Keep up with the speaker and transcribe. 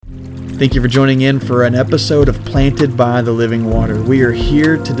Thank you for joining in for an episode of Planted by the Living Water. We are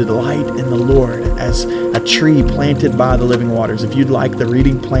here to delight in the Lord as a tree planted by the living waters. If you'd like the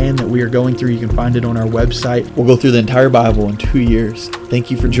reading plan that we are going through, you can find it on our website. We'll go through the entire Bible in 2 years. Thank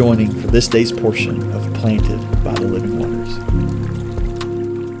you for joining for this day's portion of Planted by the Living Waters.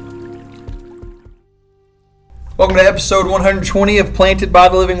 Welcome to episode 120 of Planted by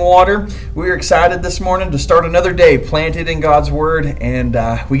the Living Water. We are excited this morning to start another day planted in God's Word, and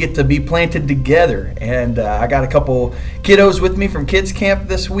we get to be planted together. And I got a couple kiddos with me from kids camp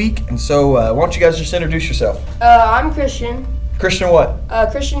this week, and so why don't you guys just introduce yourself? I'm Christian. Christian what?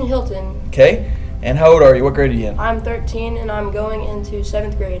 Christian Hilton. Okay. And how old are you? What grade are you in? I'm 13 and I'm going into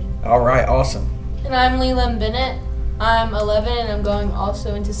 7th grade. All right, awesome. And I'm Leland Bennett. I'm 11 and I'm going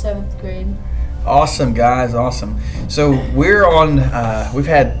also into 7th grade. Awesome, guys, awesome. So we're on, we've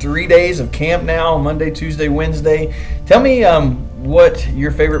had 3 days of camp now, Monday, Tuesday, Wednesday. Tell me what your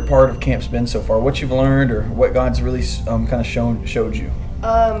favorite part of camp's been so far, what you've learned or what God's really kind of showed you.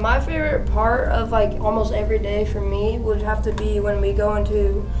 My favorite part of like almost every day for me would have to be when we go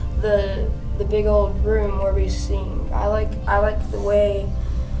into the big old room where we sing. I like the way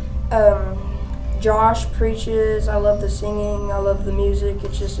Josh preaches. I love the singing. I love the music.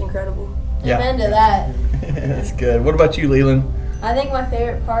 It's just incredible. Yeah. Amen to that. That's good. What about you, Leland? I think my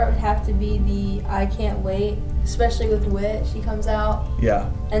favorite part would have to be the I can't wait, especially with Wit. She comes out. Yeah.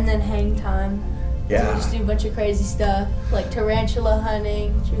 And then hang time. Yeah. We just do a bunch of crazy stuff, like tarantula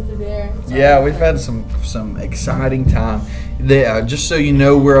hunting, truth or dare. Yeah, we've had some exciting time. Just so you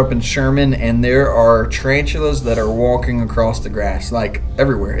know, we're up in Sherman, and there are tarantulas that are walking across the grass, like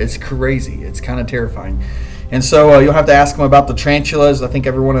everywhere. It's crazy. It's kind of terrifying. And so you'll have to ask them about the tarantulas. I think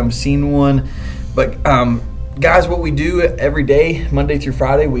every one of them's seen one. But guys, what we do every day, Monday through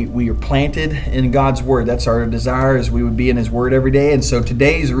Friday, we are planted in God's Word. That's our desire, is we would be in His Word every day. And so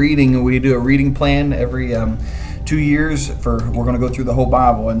today's reading, we do a reading plan every 2 years. We're going to go through the whole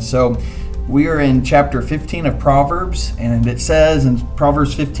Bible. And so we are in chapter 15 of Proverbs, and it says in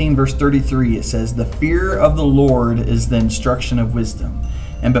Proverbs 15, verse 33, it says, "The fear of the Lord is the instruction of wisdom,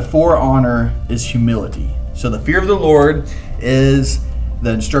 and before honor is humility." So the fear of the Lord is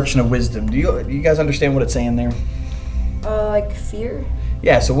the instruction of wisdom. Do you guys understand what it's saying there? Like fear?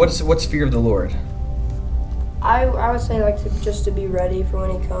 Yeah, so what's fear of the Lord? I would say like to be ready for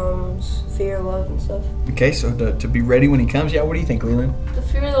when He comes, fear, love, and stuff. Okay, so to be ready when He comes. Yeah, what do you think, Leland? The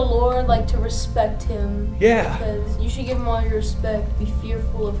fear of the Lord, like to respect Him. Yeah. Because you should give Him all your respect, be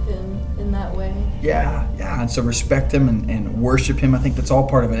fearful of Him in that way. Yeah, and so respect Him and worship Him. I think that's all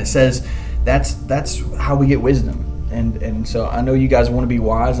part of it. It says that's how we get wisdom. And so I know you guys want to be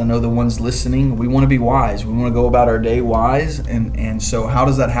wise. I know the ones listening, we want to be wise. We want to go about our day wise. And so how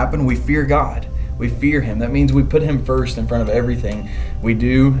does that happen? We fear God. We fear Him. That means we put Him first in front of everything we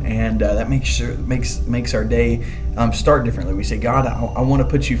do, and that makes our day start differently. We say, God, I want to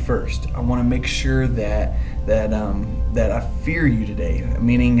put You first. I want to make sure that I fear You today.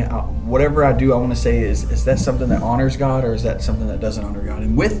 Meaning, whatever I do, I want to say, is that something that honors God, or is that something that doesn't honor God?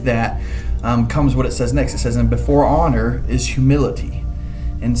 And with that comes what it says next. It says, "And before honor is humility."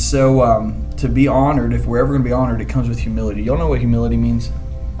 And so to be honored, if we're ever going to be honored, it comes with humility. Y'all know what humility means?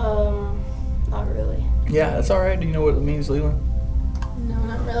 Not really. Yeah, that's all right. Do you know what it means, Leland? No,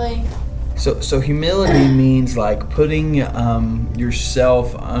 not really. So humility means like putting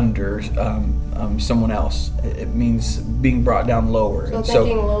yourself under someone else. It means being brought down lower. So And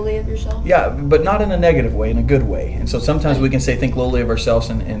thinking lowly of yourself? Yeah, but not in a negative way, in a good way. And so sometimes we can say think lowly of ourselves,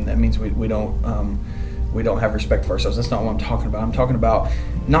 and that means we don't have respect for ourselves. That's not what I'm talking about. I'm talking about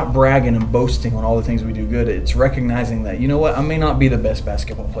not bragging and boasting on all the things we do good. It's recognizing that, you know what, I may not be the best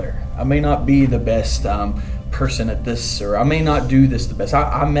basketball player. I may not be the best person at this, or I may not do this the best.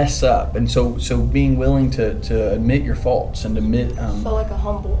 I mess up. And so being willing to admit your faults and admit... so like a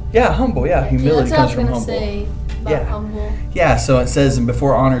humble. Yeah, humble, yeah. Humility comes from humble. That's what I was going to say about humble. Yeah, so it says, "And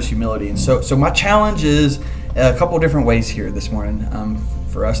before honor is humility." And so my challenge is a couple different ways here this morning.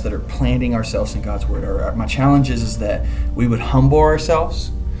 For us that are planting ourselves in God's Word. My challenge is that we would humble ourselves,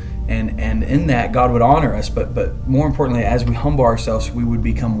 and in that God would honor us, but more importantly, as we humble ourselves, we would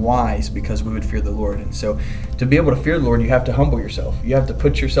become wise because we would fear the Lord. And so to be able to fear the Lord, you have to humble yourself. You have to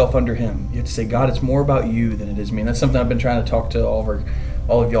put yourself under Him. You have to say, God, it's more about You than it is me. And that's something I've been trying to talk to all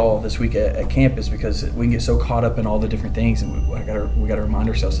of y'all this week at campus, because we can get so caught up in all the different things, and we got to remind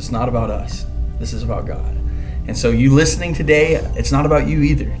ourselves it's not about us. This is about God. And so you listening today, it's not about you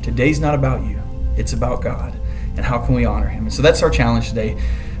either. Today's not about you. It's about God. And how can we honor Him? And so that's our challenge today.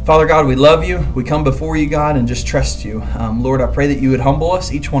 Father God, we love You. We come before You, God, and just trust You. Lord, I pray that You would humble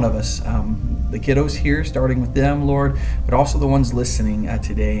us, each one of us. the kiddos here, starting with them, Lord, but also the ones listening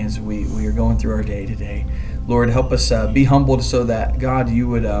today as we are going through our day today. Lord, help us be humbled so that, God, you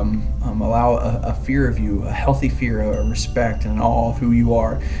would allow a fear of you, a healthy fear, a respect, and awe of who you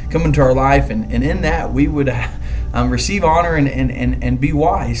are come into our life. And in that, we would receive honor and be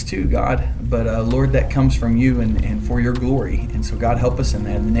wise too, God. But Lord, that comes from you and for your glory. And so, God, help us in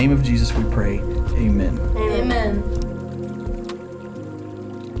that. In the name of Jesus we pray. Amen. Amen.